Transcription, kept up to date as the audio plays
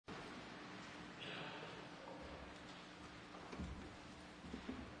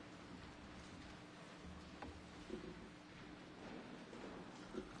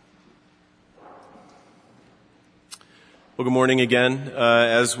Well, good morning again.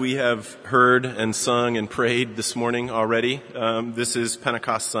 As we have heard and sung and prayed this morning already, this is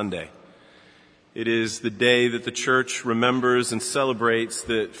Pentecost Sunday. It is the day that the church remembers and celebrates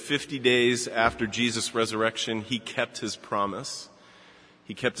that 50 days after Jesus' resurrection, he kept his promise.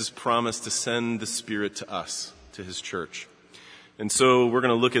 He kept his promise to send the Spirit to us, to his church. And so we're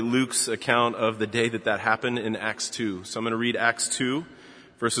going to look at Luke's account of the day that happened in Acts 2. So I'm going to read Acts 2.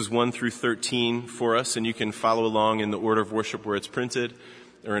 Verses 1 through 13 for us, and you can follow along in the order of worship where it's printed,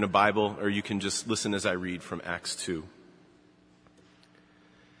 or in a Bible, or you can just listen as I read from Acts 2.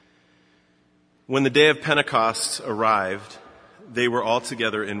 When the day of Pentecost arrived, they were all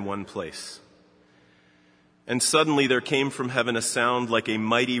together in one place. And suddenly there came from heaven a sound like a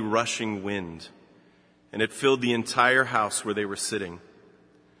mighty rushing wind, and it filled the entire house where they were sitting.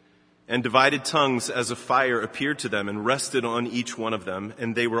 And divided tongues as a fire appeared to them and rested on each one of them,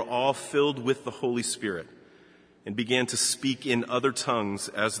 and they were all filled with the Holy Spirit and began to speak in other tongues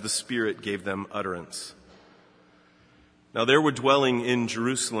as the Spirit gave them utterance. Now there were dwelling in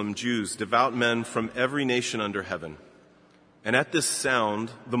Jerusalem Jews, devout men from every nation under heaven. And at this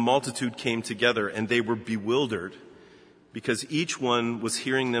sound the multitude came together, and they were bewildered because each one was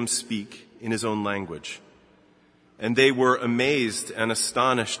hearing them speak in his own language. And they were amazed and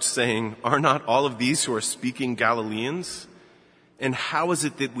astonished, saying, "Are not all of these who are speaking Galileans? And how is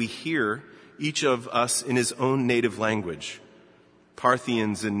it that we hear, each of us in his own native language?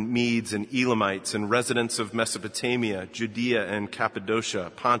 Parthians and Medes and Elamites and residents of Mesopotamia, Judea and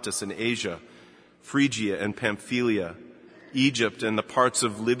Cappadocia, Pontus and Asia, Phrygia and Pamphylia, Egypt and the parts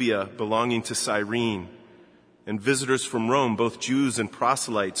of Libya belonging to Cyrene, and visitors from Rome, both Jews and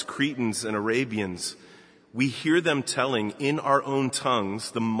proselytes, Cretans and Arabians. We hear them telling in our own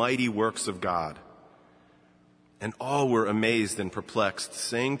tongues the mighty works of God." And all were amazed and perplexed,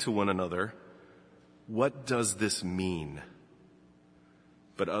 saying to one another, "What does this mean?"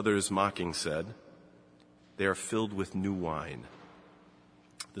 But others mocking said, "They are filled with new wine."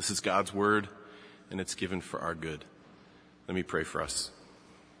 This is God's word, and it's given for our good. Let me pray for us.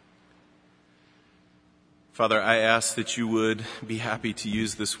 Father, I ask that you would be happy to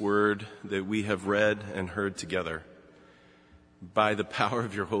use this word that we have read and heard together by the power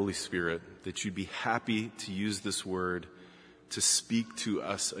of your Holy Spirit, that you'd be happy to use this word to speak to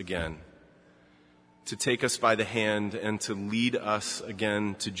us again, to take us by the hand and to lead us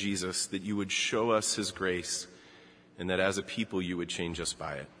again to Jesus, that you would show us his grace and that as a people you would change us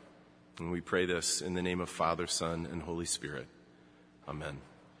by it. And we pray this in the name of Father, Son, and Holy Spirit. Amen.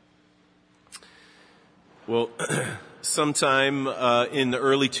 Well, sometime in the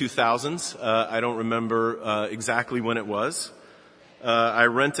early 2000s, I don't remember exactly when it was, I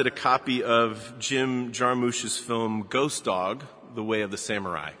rented a copy of Jim Jarmusch's film Ghost Dog, The Way of the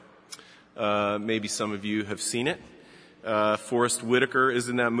Samurai. Maybe some of you have seen it. Forrest Whitaker is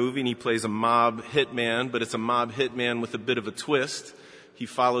in that movie, and he plays a mob hitman, but it's a mob hitman with a bit of a twist. He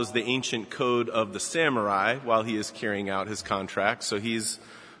follows the ancient code of the samurai while he is carrying out his contract, so he's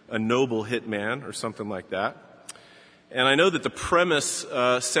a noble hitman or something like that. And I know that the premise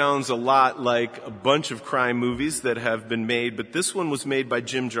sounds a lot like a bunch of crime movies that have been made, but this one was made by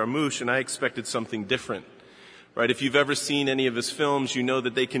Jim Jarmusch, and I expected something different. Right? If you've ever seen any of his films, you know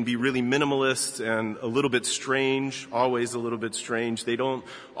that they can be really minimalist and a little bit strange, always a little bit strange. They don't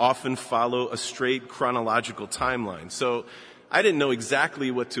often follow a straight chronological timeline. So I didn't know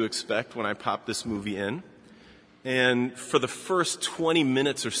exactly what to expect when I popped this movie in. And for the first 20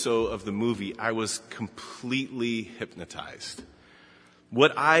 minutes or so of the movie, I was completely hypnotized.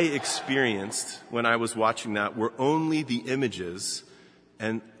 What I experienced when I was watching that were only the images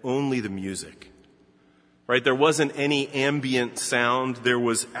and only the music. Right? There wasn't any ambient sound. There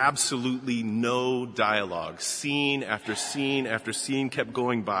was absolutely no dialogue. Scene after scene after scene kept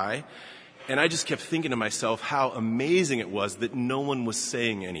going by. And I just kept thinking to myself how amazing it was that no one was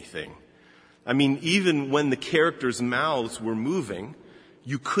saying anything. I mean, even when the characters' mouths were moving,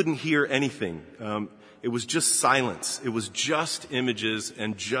 you couldn't hear anything. It was just silence. It was just images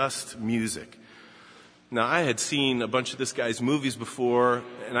and just music. Now, I had seen a bunch of this guy's movies before,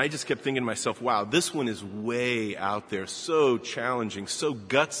 and I just kept thinking to myself, wow, this one is way out there, so challenging, so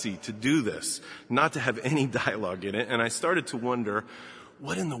gutsy to do this, not to have any dialogue in it. And I started to wonder,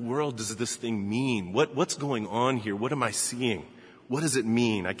 what in the world does this thing mean? What's going on here? What am I seeing? What does it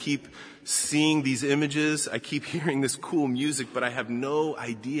mean? I keep seeing these images, I keep hearing this cool music, but I have no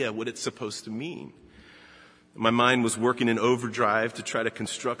idea what it's supposed to mean. My mind was working in overdrive to try to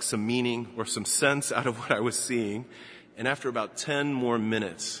construct some meaning or some sense out of what I was seeing. And after about 10 more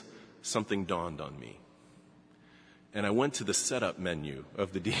minutes, something dawned on me. And I went to the setup menu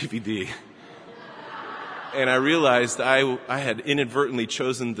of the DVD. And I realized I had inadvertently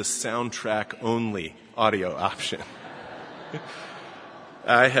chosen the soundtrack only audio option.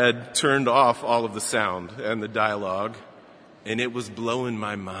 I had turned off all of the sound and the dialogue, and it was blowing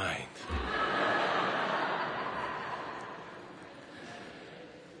my mind.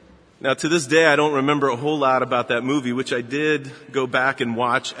 Now, to this day, I don't remember a whole lot about that movie, which I did go back and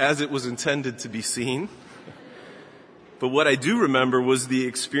watch as it was intended to be seen. But what I do remember was the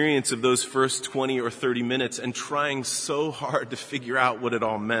experience of those first 20 or 30 minutes and trying so hard to figure out what it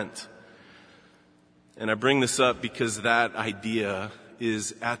all meant. And I bring this up because that idea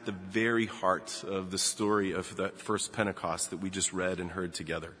is at the very heart of the story of that first Pentecost that we just read and heard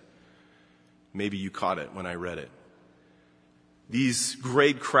together. Maybe you caught it when I read it. These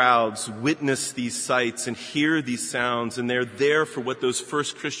great crowds witness these sights and hear these sounds, and they're there for what those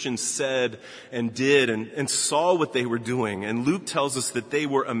first Christians said and did and saw what they were doing. And Luke tells us that they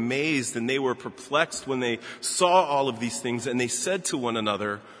were amazed and they were perplexed when they saw all of these things, and they said to one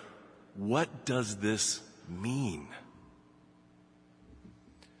another, "What does this mean?"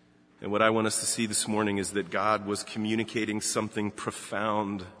 And what I want us to see this morning is that God was communicating something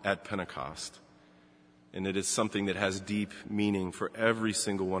profound at Pentecost. And it is something that has deep meaning for every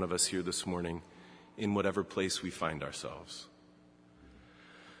single one of us here this morning in whatever place we find ourselves.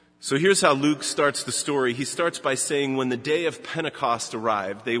 So here's how Luke starts the story. He starts by saying when the day of Pentecost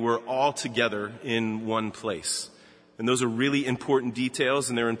arrived, they were all together in one place. And those are really important details,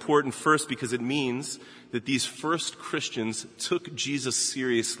 and they're important first because it means that these first Christians took Jesus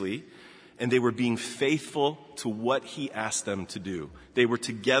seriously and they were being faithful to what he asked them to do. They were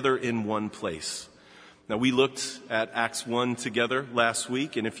together in one place. Now, we looked at Acts 1 together last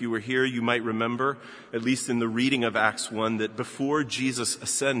week, and if you were here, you might remember, at least in the reading of Acts 1, that before Jesus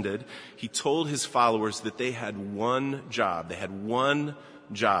ascended, he told his followers that they had one job. They had one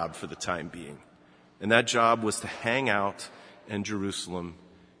job for the time being, and that job was to hang out in Jerusalem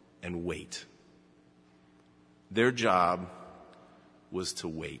and wait. Their job was to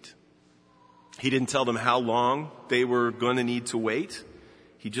wait. He didn't tell them how long they were going to need to wait.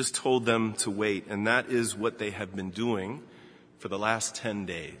 He just told them to wait, and that is what they have been doing for the last 10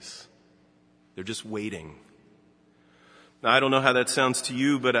 days. They're just waiting. Now, I don't know how that sounds to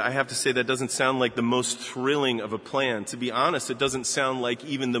you, but I have to say that doesn't sound like the most thrilling of a plan. To be honest, it doesn't sound like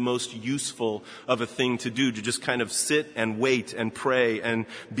even the most useful of a thing to do, to just kind of sit and wait and pray and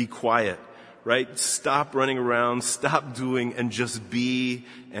be quiet, right? Stop running around, stop doing, and just be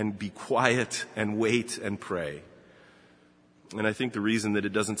and be quiet and wait and pray. And I think the reason that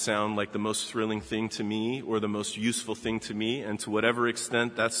it doesn't sound like the most thrilling thing to me or the most useful thing to me, and to whatever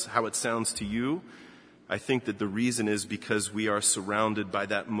extent that's how it sounds to you, I think that the reason is because we are surrounded by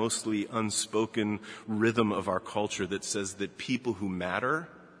that mostly unspoken rhythm of our culture that says that people who matter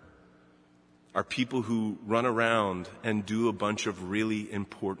are people who run around and do a bunch of really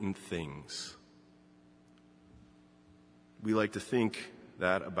important things. We like to think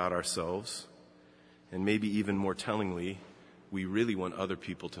that about ourselves, and maybe even more tellingly, we really want other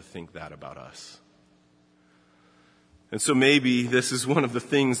people to think that about us. And so maybe this is one of the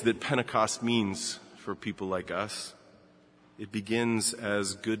things that Pentecost means for people like us. It begins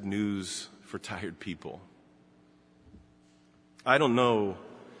as good news for tired people. I don't know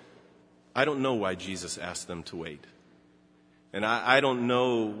why Jesus asked them to wait. And I don't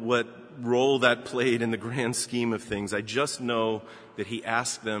know what role that played in the grand scheme of things. I just know that he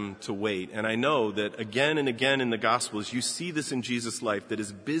asked them to wait. And I know that again and again in the Gospels, you see this in Jesus' life, that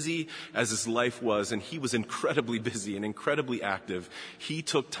as busy as his life was, and he was incredibly busy and incredibly active, he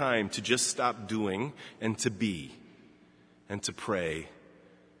took time to just stop doing and to be, and to pray,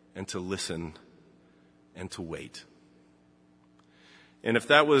 and to listen, and to wait. And if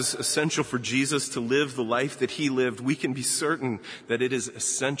that was essential for Jesus to live the life that he lived, we can be certain that it is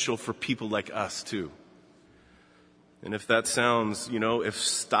essential for people like us too. And if that sounds, if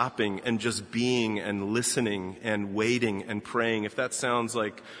stopping and just being and listening and waiting and praying, if that sounds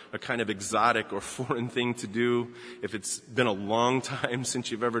like a kind of exotic or foreign thing to do, if it's been a long time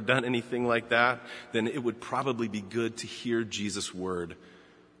since you've ever done anything like that, then it would probably be good to hear Jesus' word,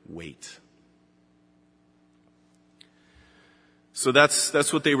 wait. So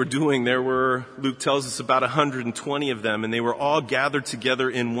that's what they were doing. There were, Luke tells us, about 120 of them, and they were all gathered together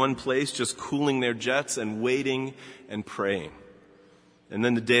in one place, just cooling their jets and waiting and praying. And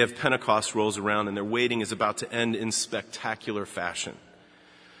then the day of Pentecost rolls around, and their waiting is about to end in spectacular fashion.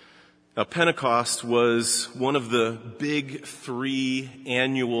 Now, Pentecost was one of the big 3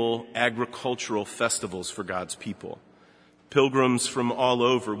 annual agricultural festivals for God's people. Pilgrims from all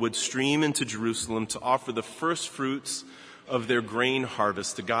over would stream into Jerusalem to offer the first fruits of their grain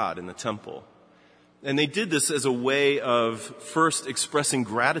harvest to God in the temple. And they did this as a way of first expressing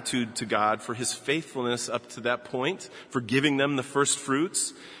gratitude to God for his faithfulness up to that point, for giving them the first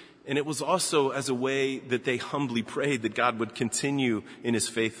fruits. And it was also as a way that they humbly prayed that God would continue in his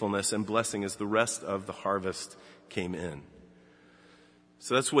faithfulness and blessing as the rest of the harvest came in.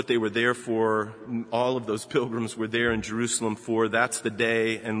 So that's what they were there for. All of those pilgrims were there in Jerusalem for. That's the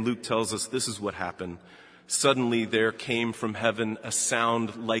day. And Luke tells us this is what happened. Suddenly there came from heaven a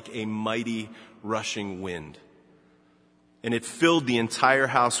sound like a mighty rushing wind. And it filled the entire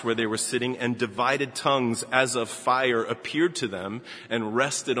house where they were sitting, and divided tongues as of fire appeared to them and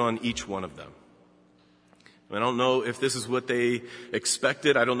rested on each one of them. I don't know if this is what they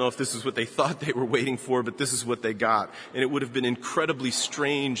expected. I don't know if this is what they thought they were waiting for, but this is what they got. And it would have been incredibly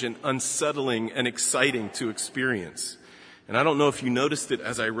strange and unsettling and exciting to experience. And I don't know if you noticed it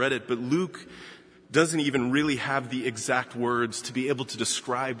as I read it, but Luke doesn't even really have the exact words to be able to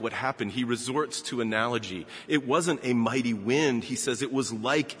describe what happened. He resorts to analogy. It wasn't a mighty wind. He says it was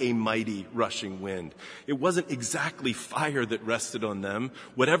like a mighty rushing wind. It wasn't exactly fire that rested on them.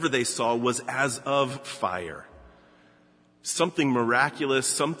 Whatever they saw was as of fire. Something miraculous,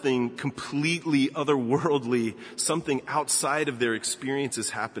 something completely otherworldly, something outside of their experiences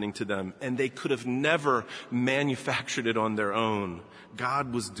happening to them. And they could have never manufactured it on their own.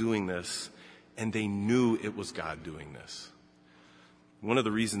 God was doing this. And they knew it was God doing this. One of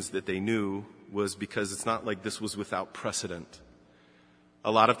the reasons that they knew was because it's not like this was without precedent.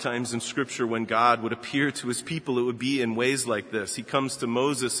 A lot of times in Scripture, when God would appear to his people, it would be in ways like this. He comes to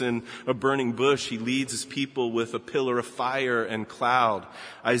Moses in a burning bush. He leads his people with a pillar of fire and cloud.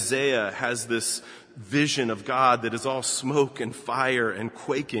 Isaiah has this vision of God that is all smoke and fire and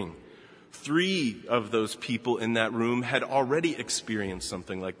quaking. 3 of those people in that room had already experienced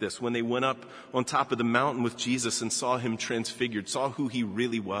something like this when they went up on top of the mountain with Jesus and saw him transfigured, saw who he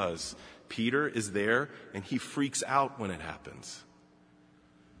really was. Peter is there, and he freaks out when it happens.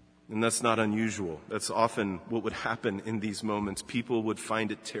 And that's not unusual. That's often what would happen in these moments. People would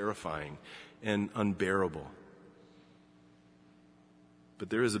find it terrifying and unbearable. But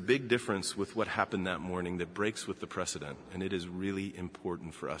there is a big difference with what happened that morning that breaks with the precedent, and it is really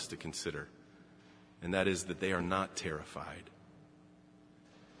important for us to consider. And that is that they are not terrified,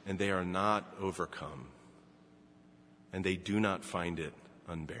 and they are not overcome, and they do not find it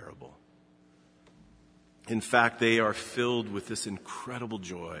unbearable. In fact, they are filled with this incredible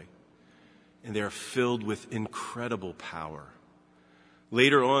joy, and they are filled with incredible power.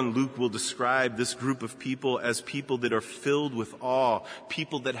 Later on, Luke will describe this group of people as people that are filled with awe,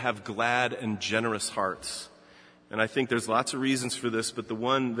 people that have glad and generous hearts. And I think there's lots of reasons for this, but the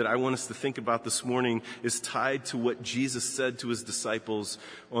one that I want us to think about this morning is tied to what Jesus said to his disciples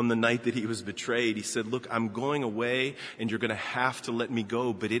on the night that he was betrayed. He said, "Look, I'm going away, and you're going to have to let me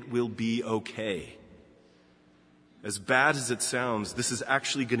go, but it will be okay." As bad as it sounds, this is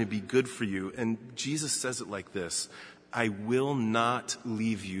actually going to be good for you. And Jesus says it like this: I will not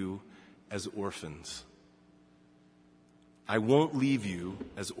leave you as orphans. I won't leave you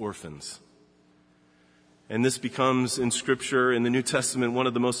as orphans. And this becomes in Scripture, in the New Testament, one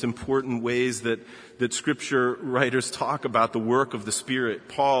of the most important ways that Scripture writers talk about the work of the Spirit.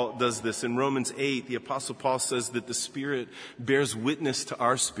 Paul does this in Romans 8. The Apostle Paul says that the Spirit bears witness to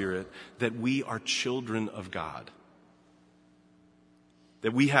our spirit that we are children of God.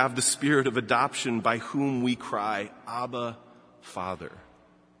 That we have the spirit of adoption by whom we cry, Abba, Father.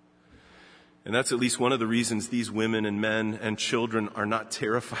 And that's at least one of the reasons these women and men and children are not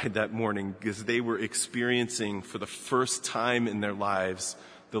terrified that morning, because they were experiencing for the first time in their lives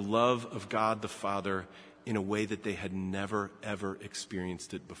the love of God the Father in a way that they had never, ever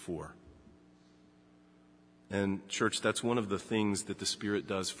experienced it before. And church, that's one of the things that the Spirit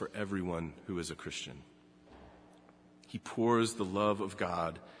does for everyone who is a Christian. He pours the love of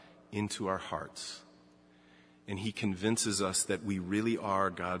God into our hearts, and he convinces us that we really are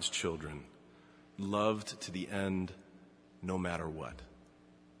God's children, loved to the end no matter what.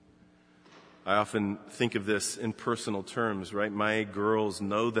 I often think of this in personal terms, right? My girls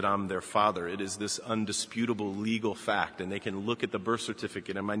know that I'm their father. It is this undisputable legal fact, and they can look at the birth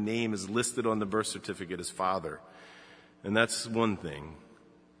certificate, and my name is listed on the birth certificate as father. And that's one thing.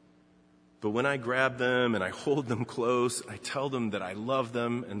 But when I grab them and I hold them close, I tell them that I love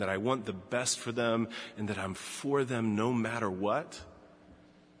them and that I want the best for them and that I'm for them no matter what,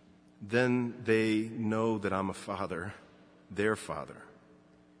 then they know that I'm a father, their father,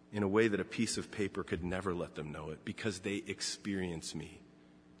 in a way that a piece of paper could never let them know it, because they experience me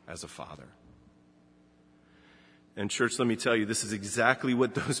as a father. And church, let me tell you, this is exactly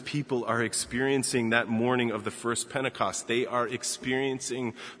what those people are experiencing that morning of the first Pentecost. They are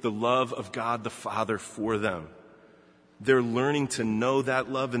experiencing the love of God the Father for them. They're learning to know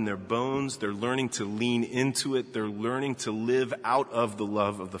that love in their bones. They're learning to lean into it. They're learning to live out of the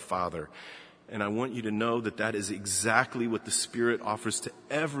love of the Father. And I want you to know that that is exactly what the Spirit offers to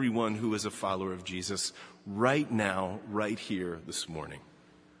everyone who is a follower of Jesus right now, right here this morning.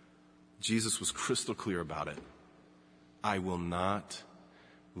 Jesus was crystal clear about it. I will not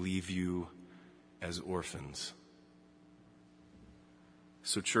leave you as orphans.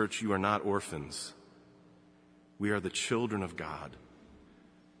 So, church, you are not orphans. We are the children of God.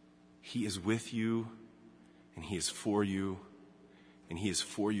 He is with you, and He is for you, and He is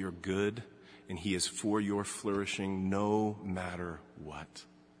for your good, and He is for your flourishing no matter what.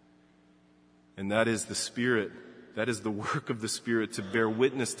 And that is the Spirit. That is the work of the Spirit to bear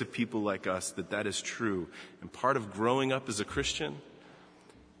witness to people like us that that is true. And part of growing up as a Christian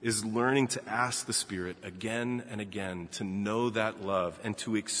is learning to ask the Spirit again and again to know that love and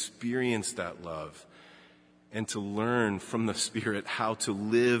to experience that love and to learn from the Spirit how to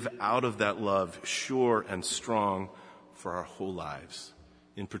live out of that love sure and strong for our whole lives,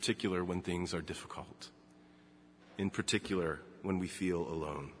 in particular when things are difficult, in particular when we feel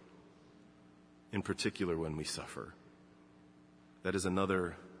alone, in particular when we suffer. That is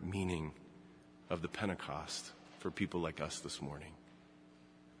another meaning of the Pentecost for people like us this morning.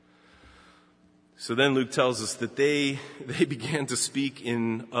 So then Luke tells us that they began to speak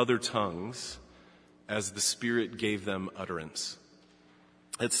in other tongues as the Spirit gave them utterance.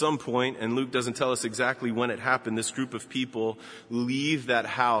 At some point, and Luke doesn't tell us exactly when it happened, this group of people leave that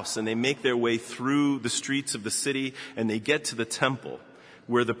house and they make their way through the streets of the city and they get to the temple,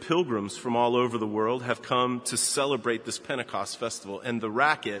 where the pilgrims from all over the world have come to celebrate this Pentecost festival. And the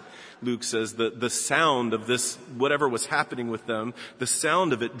racket, Luke says, the sound of this, whatever was happening with them, the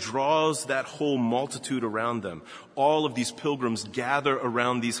sound of it draws that whole multitude around them. All of these pilgrims gather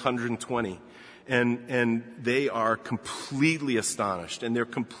around these 120. And they are completely astonished and they're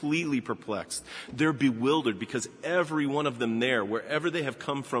completely perplexed. They're bewildered because every one of them there, wherever they have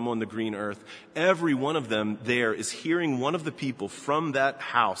come from on the green earth, every one of them there is hearing one of the people from that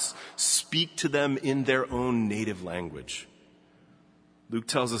house speak to them in their own native language. Luke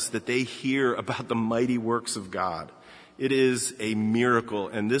tells us that they hear about the mighty works of God. It is a miracle,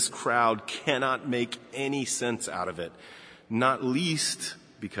 and this crowd cannot make any sense out of it, not least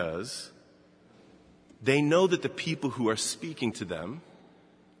because they know that the people who are speaking to them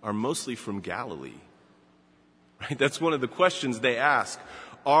are mostly from Galilee. Right? That's one of the questions they ask.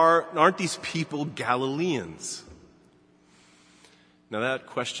 Aren't these people Galileans? Now that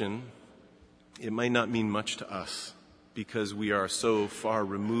question, it might not mean much to us because we are so far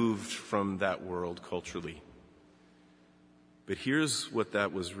removed from that world culturally. But here's what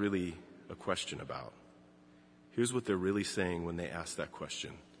that was really a question about. Here's what they're really saying when they ask that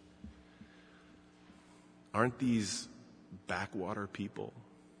question. Aren't these backwater people?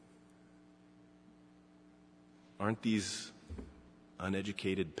 Aren't these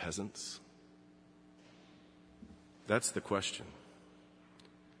uneducated peasants? That's the question.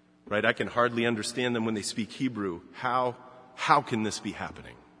 Right? I can hardly understand them when they speak Hebrew. How can this be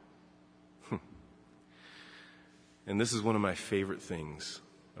happening? And this is one of my favorite things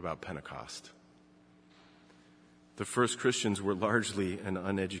about Pentecost. The first Christians were largely an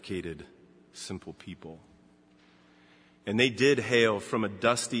uneducated, simple people. And they did hail from a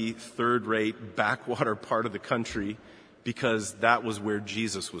dusty, third-rate, backwater part of the country because that was where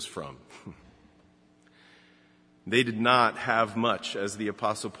Jesus was from. They did not have much, as the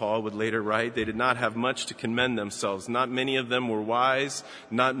Apostle Paul would later write. They did not have much to commend themselves. Not many of them were wise.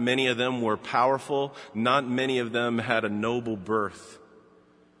 Not many of them were powerful. Not many of them had a noble birth.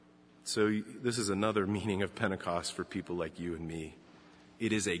 So this is another meaning of Pentecost for people like you and me.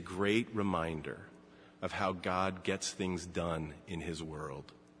 It is a great reminder of how God gets things done in His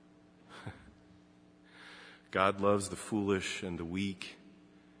world. God loves the foolish and the weak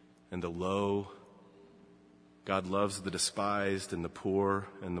and the low. God loves the despised and the poor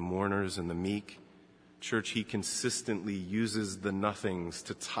and the mourners and the meek. Church, He consistently uses the nothings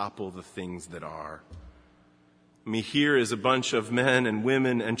to topple the things that are. I mean, here is a bunch of men and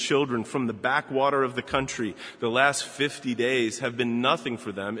women and children from the backwater of the country. The last 50 days have been nothing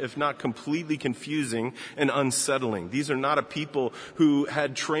for them, if not completely confusing and unsettling. These are not a people who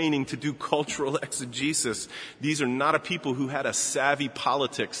had training to do cultural exegesis. These are not a people who had a savvy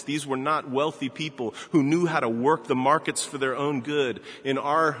politics. These were not wealthy people who knew how to work the markets for their own good. In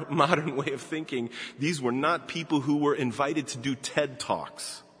our modern way of thinking, these were not people who were invited to do TED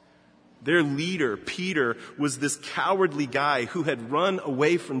Talks. Their leader, Peter, was this cowardly guy who had run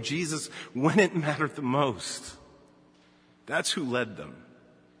away from Jesus when it mattered the most. That's who led them.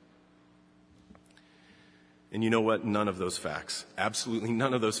 And you know what? None of those facts, absolutely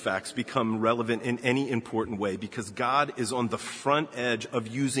none of those facts, become relevant in any important way, because God is on the front edge of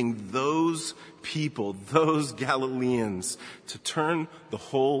using those people, those Galileans, to turn the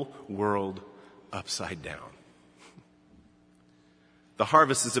whole world upside down. The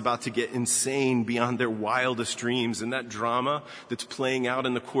harvest is about to get insane beyond their wildest dreams, and that drama that's playing out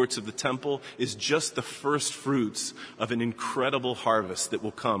in the courts of the temple is just the first fruits of an incredible harvest that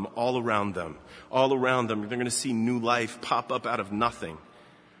will come all around them. All around them, they're going to see new life pop up out of nothing.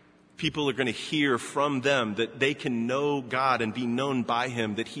 People are going to hear from them that they can know God and be known by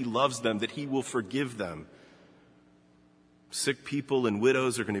Him, that He loves them, that He will forgive them. Sick people and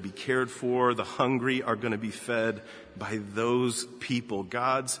widows are going to be cared for. The hungry are going to be fed by those people.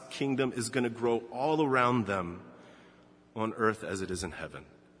 God's kingdom is going to grow all around them on earth as it is in heaven.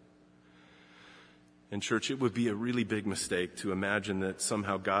 And church, it would be a really big mistake to imagine that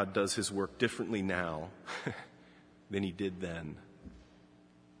somehow God does His work differently now than He did then.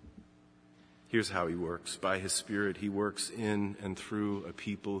 Here's how He works. By His Spirit, He works in and through a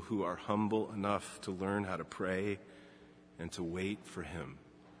people who are humble enough to learn how to pray and to wait for Him.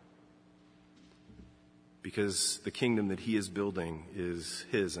 Because the kingdom that He is building is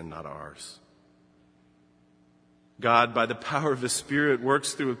His and not ours. God, by the power of His Spirit,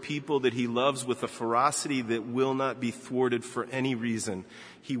 works through a people that He loves with a ferocity that will not be thwarted for any reason.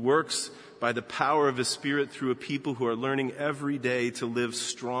 He works by the power of His Spirit through a people who are learning every day to live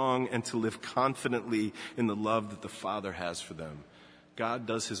strong and to live confidently in the love that the Father has for them. God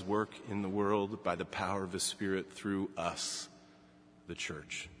does His work in the world by the power of His Spirit through us, the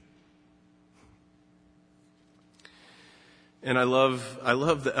church. And I love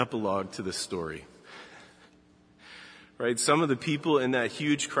the epilogue to this story. Right? Some of the people in that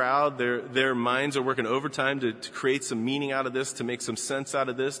huge crowd, their minds are working overtime to create some meaning out of this, to make some sense out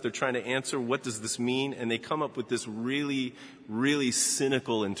of this. They're trying to answer, what does this mean? And they come up with this really, really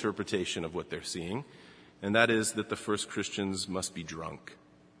cynical interpretation of what they're seeing. And that is that the first Christians must be drunk.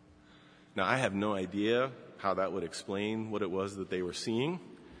 Now, I have no idea how that would explain what it was that they were seeing,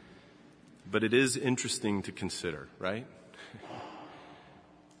 but it is interesting to consider, right?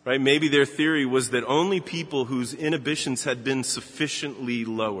 Right? Maybe their theory was that only people whose inhibitions had been sufficiently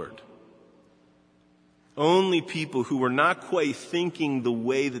lowered, only people who were not quite thinking the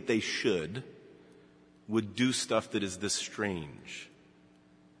way that they should, would do stuff that is this strange.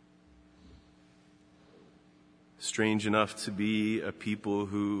 Strange enough to be a people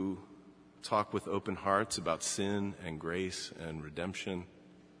who talk with open hearts about sin and grace and redemption.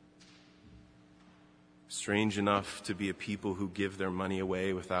 Strange enough to be a people who give their money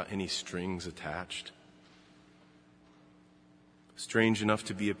away without any strings attached. Strange enough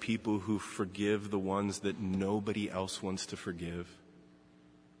to be a people who forgive the ones that nobody else wants to forgive.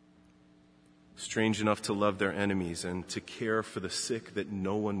 Strange enough to love their enemies and to care for the sick that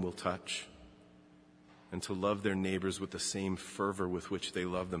no one will touch, and to love their neighbors with the same fervor with which they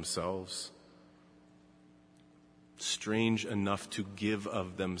love themselves. Strange enough to give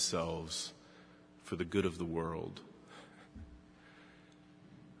of themselves for the good of the world.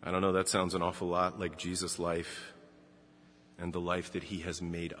 I don't know, that sounds an awful lot like Jesus' life and the life that He has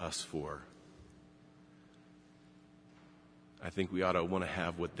made us for. I think we ought to want to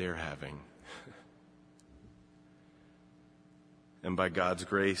have what they're having. And by God's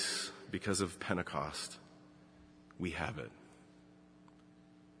grace, because of Pentecost, we have it.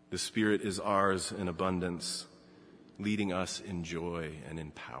 The Spirit is ours in abundance, leading us in joy and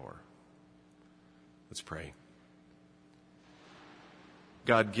in power. Let's pray.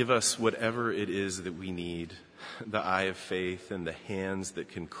 God, give us whatever it is that we need, the eye of faith and the hands that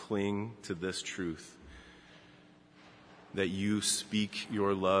can cling to this truth, that you speak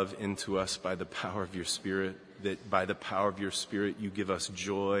your love into us by the power of your Spirit, that by the power of your Spirit you give us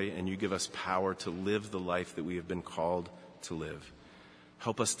joy and you give us power to live the life that we have been called to live.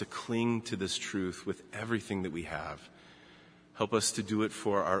 Help us to cling to this truth with everything that we have. Help us to do it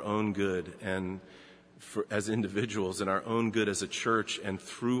for our own good and as individuals and our own good as a church, and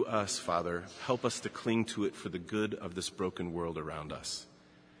through us, Father, help us to cling to it for the good of this broken world around us.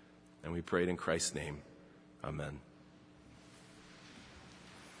 And we pray it in Christ's name. Amen.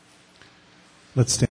 Let's stand.